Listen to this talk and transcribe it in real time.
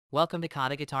Welcome to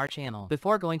KhaTo Guitar channel.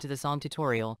 Before going to the song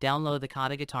tutorial, download the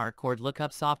KhaTo Guitar chord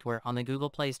lookup software on the Google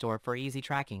Play Store for easy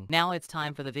tracking. Now it's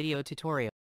time for the video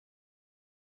tutorial.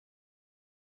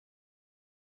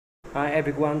 Hi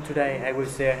everyone, today I will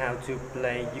share how to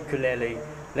play Ukulele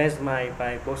Landmine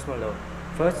by Malone.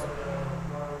 First,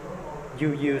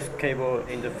 you use cable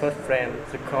in the first frame.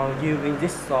 The chords used in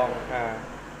this song are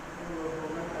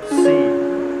C,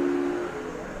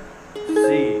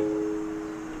 C,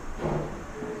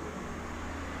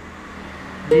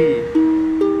 D,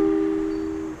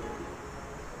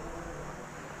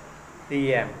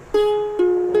 EM.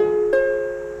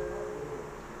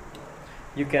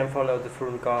 You can follow the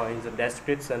full chord in the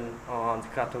description or on the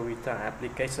KhaTo Guitar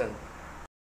application.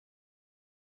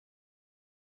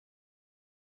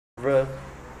 Verb,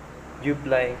 you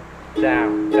play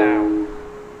down, down,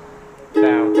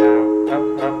 down, down,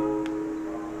 up, up,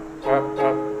 up,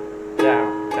 up,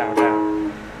 down, down,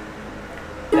 down,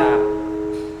 down,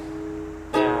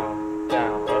 down,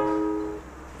 down, up,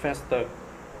 faster,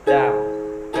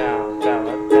 down, down, down,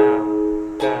 up,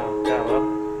 down, down, down, up.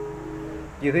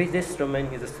 You hit this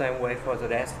instrument in the same way for the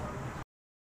rest.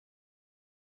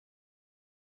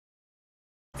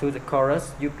 To the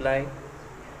chorus, you play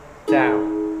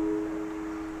down,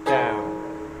 down,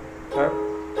 up,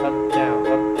 up, down,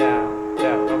 up, down,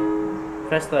 down, up,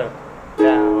 faster,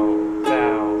 down,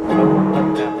 down,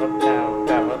 up, down, up, down,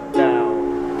 down, up,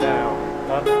 down, down,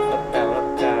 up, down,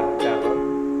 up, down, down,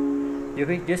 up. You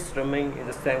hit this strumming in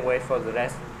the same way for the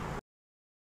rest.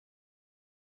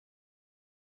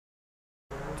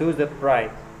 To the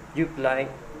right, you play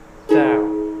down,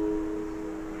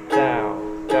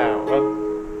 down, down, up,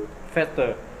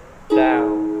 faster,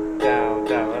 down, down,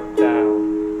 down, up,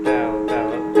 down, down,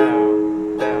 down, up,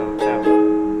 down, down, down, up.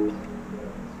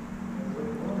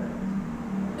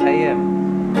 AM,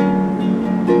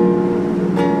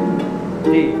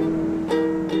 D,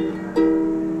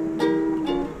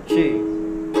 G,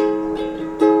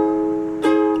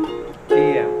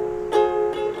 EM.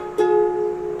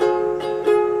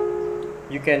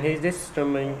 You can hit this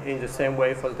strumming in the same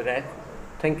way for the rest.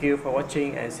 Thank you for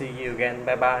watching and see you again.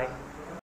 Bye bye.